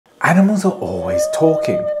Animals are always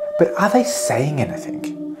talking, but are they saying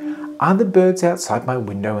anything? Are the birds outside my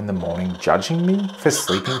window in the morning judging me for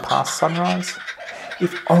sleeping past sunrise?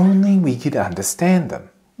 If only we could understand them.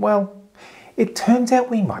 Well, it turns out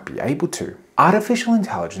we might be able to. Artificial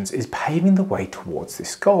intelligence is paving the way towards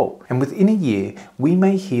this goal, and within a year we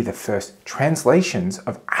may hear the first translations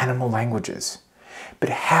of animal languages. But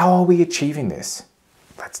how are we achieving this?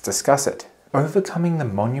 Let's discuss it. Overcoming the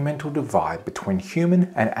monumental divide between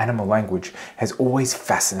human and animal language has always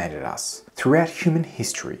fascinated us. Throughout human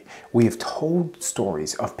history, we have told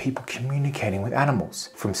stories of people communicating with animals,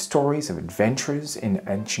 from stories of adventurers in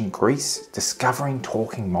ancient Greece discovering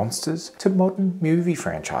talking monsters to modern movie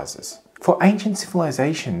franchises. For ancient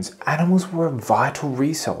civilizations, animals were a vital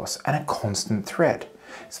resource and a constant threat,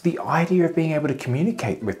 so the idea of being able to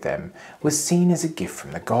communicate with them was seen as a gift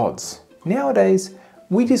from the gods. Nowadays,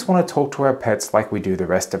 we just want to talk to our pets like we do the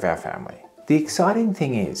rest of our family. The exciting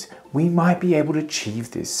thing is, we might be able to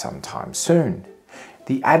achieve this sometime soon.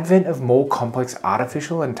 The advent of more complex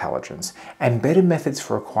artificial intelligence and better methods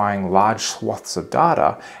for acquiring large swaths of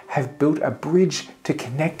data have built a bridge to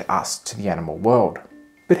connect us to the animal world.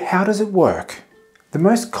 But how does it work? The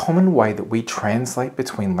most common way that we translate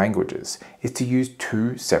between languages is to use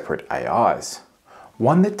two separate AIs.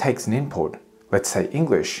 One that takes an input, let's say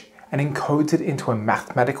English, and encodes it into a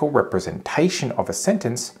mathematical representation of a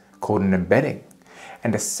sentence called an embedding,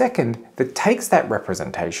 and a second that takes that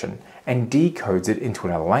representation and decodes it into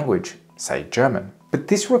another language, say German. But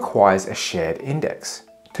this requires a shared index.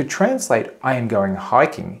 To translate "I am going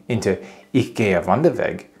hiking" into "Ich gehe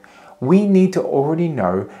Wanderweg," we need to already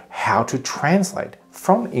know how to translate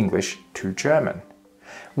from English to German.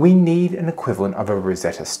 We need an equivalent of a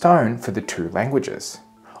Rosetta Stone for the two languages,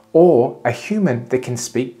 or a human that can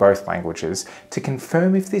speak both languages to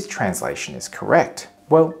confirm if this translation is correct.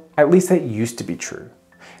 Well, at least that used to be true.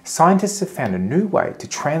 Scientists have found a new way to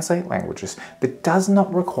translate languages that does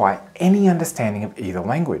not require any understanding of either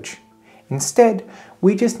language. Instead,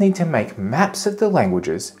 we just need to make maps of the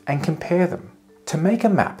languages and compare them. To make a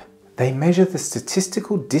map, they measure the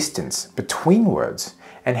statistical distance between words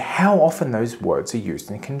and how often those words are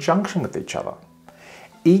used in conjunction with each other.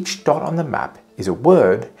 Each dot on the map is a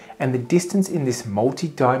word, and the distance in this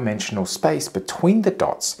multi-dimensional space between the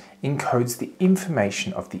dots encodes the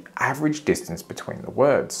information of the average distance between the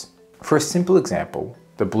words. For a simple example,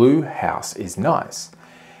 the blue house is nice.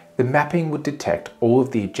 The mapping would detect all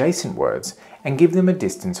of the adjacent words and give them a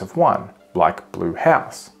distance of 1, like blue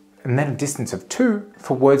house, and then a distance of 2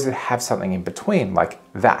 for words that have something in between, like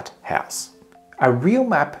that house. A real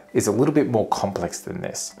map is a little bit more complex than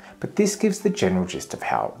this, but this gives the general gist of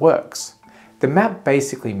how it works. The map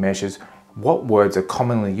basically measures what words are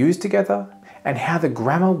commonly used together and how the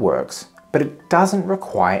grammar works, but it doesn't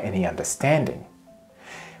require any understanding.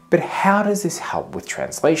 But how does this help with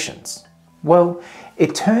translations? Well,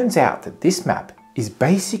 it turns out that this map is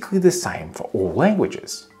basically the same for all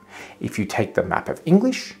languages. If you take the map of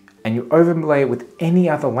English and you overlay it with any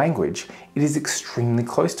other language, it is extremely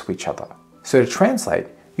close to each other. So to translate,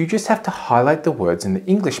 you just have to highlight the words in the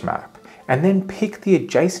English map and then pick the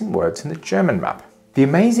adjacent words in the German map. The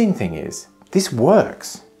amazing thing is, this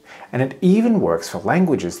works. And it even works for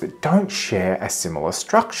languages that don't share a similar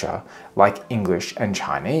structure, like English and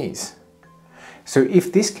Chinese. So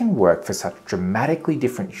if this can work for such dramatically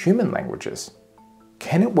different human languages,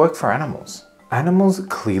 can it work for animals? Animals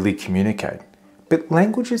clearly communicate, but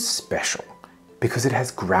language is special because it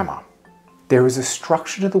has grammar. There is a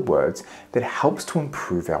structure to the words that helps to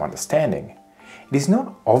improve our understanding. It is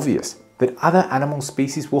not obvious that other animal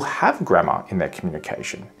species will have grammar in their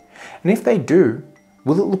communication. And if they do,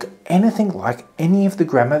 will it look anything like any of the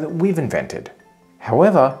grammar that we've invented?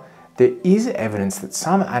 However, there is evidence that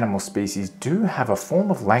some animal species do have a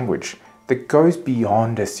form of language that goes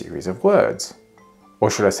beyond a series of words.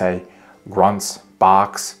 Or should I say, grunts,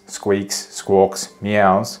 barks, squeaks, squawks,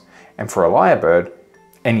 meows, and for a lyrebird,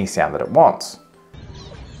 any sound that it wants.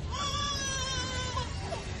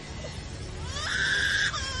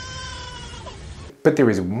 But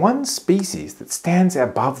there is one species that stands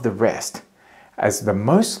above the rest as the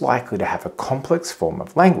most likely to have a complex form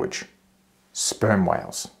of language: sperm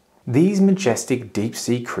whales. These majestic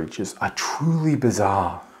deep-sea creatures are truly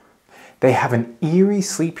bizarre. They have an eerie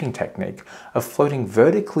sleeping technique of floating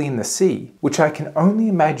vertically in the sea, which I can only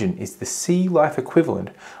imagine is the sea life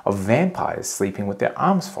equivalent of vampires sleeping with their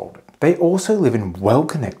arms folded. They also live in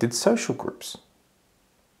well-connected social groups,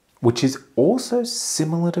 which is also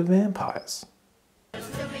similar to vampires.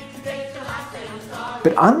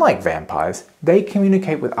 But unlike vampires, they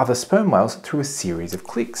communicate with other sperm whales through a series of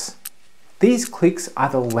clicks. These clicks are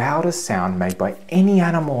the loudest sound made by any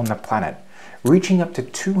animal on the planet, reaching up to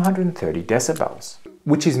 230 decibels,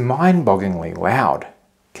 which is mind-bogglingly loud.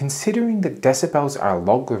 Considering that decibels are a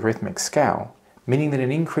logarithmic scale, meaning that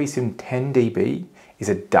an increase in 10 dB is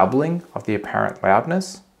a doubling of the apparent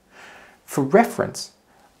loudness. For reference,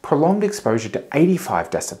 prolonged exposure to 85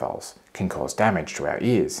 decibels can cause damage to our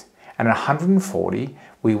ears, and at 140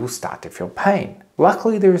 we will start to feel pain.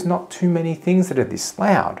 Luckily, there is not too many things that are this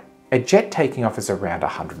loud. A jet taking off is around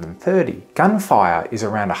 130. Gunfire is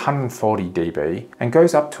around 140 dB and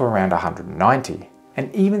goes up to around 190.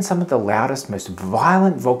 And even some of the loudest, most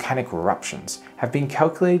violent volcanic eruptions have been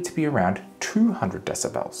calculated to be around 200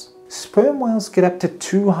 decibels. Sperm whales get up to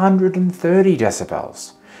 230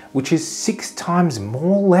 decibels, which is 6 times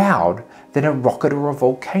more loud than a rocket or a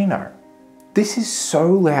volcano. This is so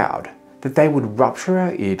loud that they would rupture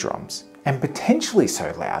our eardrums, and potentially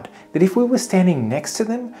so loud that if we were standing next to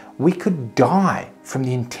them, we could die from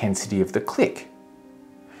the intensity of the click.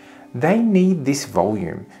 They need this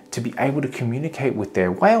volume to be able to communicate with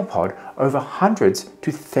their whale pod over hundreds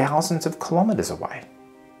to thousands of kilometers away.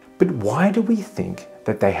 But why do we think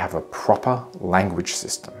that they have a proper language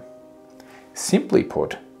system? Simply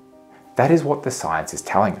put, that is what the science is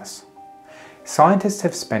telling us. Scientists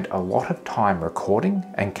have spent a lot of time recording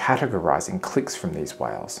and categorizing clicks from these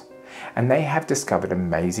whales, and they have discovered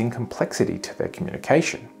amazing complexity to their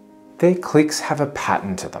communication. Their clicks have a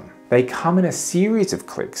pattern to them. They come in a series of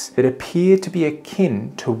clicks that appear to be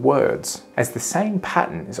akin to words, as the same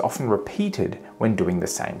pattern is often repeated when doing the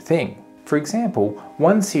same thing. For example,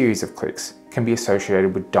 one series of clicks can be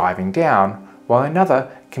associated with diving down, while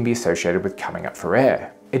another can be associated with coming up for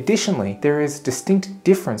air. Additionally, there is a distinct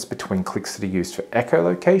difference between clicks that are used for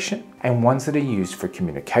echolocation and ones that are used for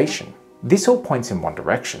communication. This all points in one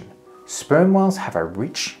direction. Sperm whales have a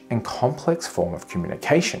rich and complex form of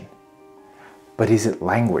communication. But is it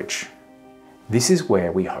language? This is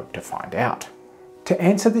where we hope to find out. To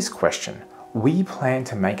answer this question, we plan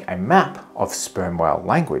to make a map of sperm whale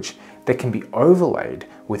language that can be overlaid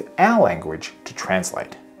with our language to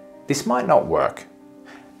translate. This might not work.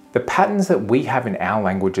 The patterns that we have in our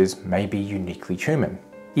languages may be uniquely human.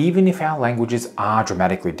 Even if our languages are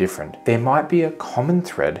dramatically different, there might be a common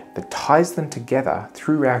thread that ties them together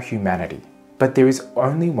through our humanity. But there is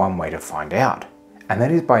only one way to find out, and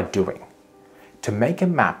that is by doing. To make a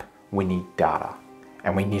map, we need data,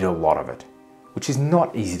 and we need a lot of it, which is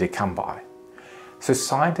not easy to come by. So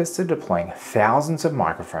scientists are deploying thousands of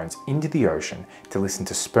microphones into the ocean to listen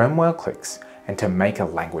to sperm whale clicks and to make a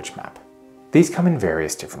language map. These come in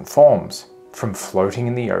various different forms, from floating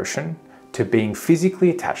in the ocean to being physically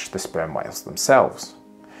attached to the sperm whales themselves.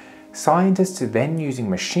 Scientists are then using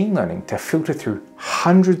machine learning to filter through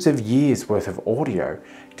hundreds of years worth of audio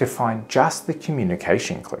to find just the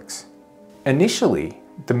communication clicks. Initially,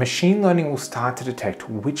 the machine learning will start to detect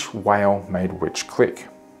which whale made which click.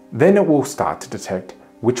 Then it will start to detect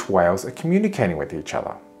which whales are communicating with each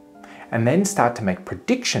other, and then start to make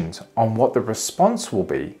predictions on what the response will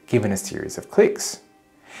be given a series of clicks.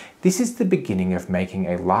 This is the beginning of making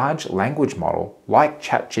a large language model like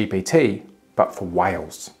ChatGPT, but for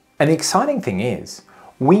whales. And the exciting thing is,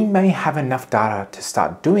 we may have enough data to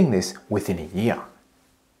start doing this within a year.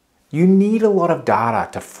 You need a lot of data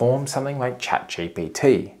to form something like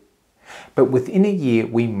ChatGPT, but within a year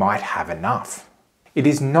we might have enough. It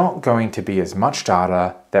is not going to be as much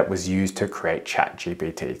data that was used to create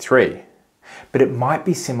ChatGPT 3, but it might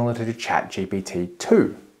be similar to ChatGPT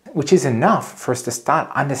 2, which is enough for us to start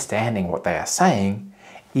understanding what they are saying,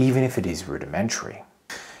 even if it is rudimentary.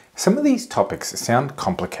 Some of these topics sound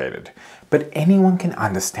complicated, but anyone can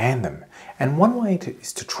understand them, and one way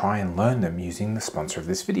is to try and learn them using the sponsor of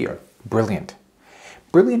this video, Brilliant.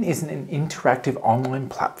 Brilliant is an interactive online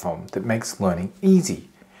platform that makes learning easy.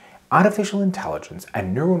 Artificial intelligence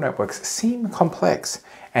and neural networks seem complex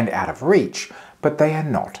and out of reach, but they are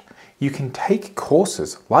not. You can take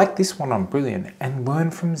courses like this one on Brilliant and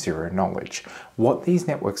learn from zero knowledge what these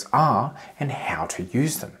networks are and how to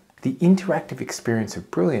use them. The interactive experience of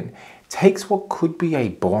Brilliant takes what could be a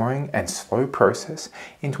boring and slow process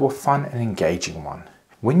into a fun and engaging one.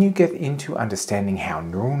 When you get into understanding how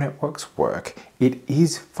neural networks work, it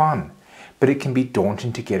is fun, but it can be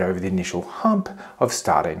daunting to get over the initial hump of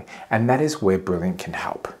starting, and that is where Brilliant can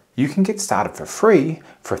help. You can get started for free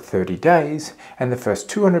for 30 days, and the first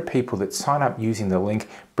 200 people that sign up using the link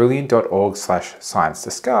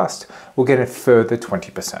brilliant.org/sciencediscussed will get a further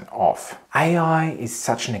 20% off. AI is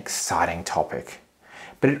such an exciting topic,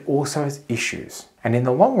 but it also has issues, and in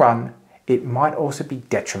the long run, it might also be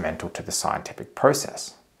detrimental to the scientific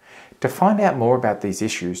process. To find out more about these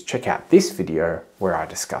issues, check out this video where I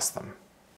discuss them.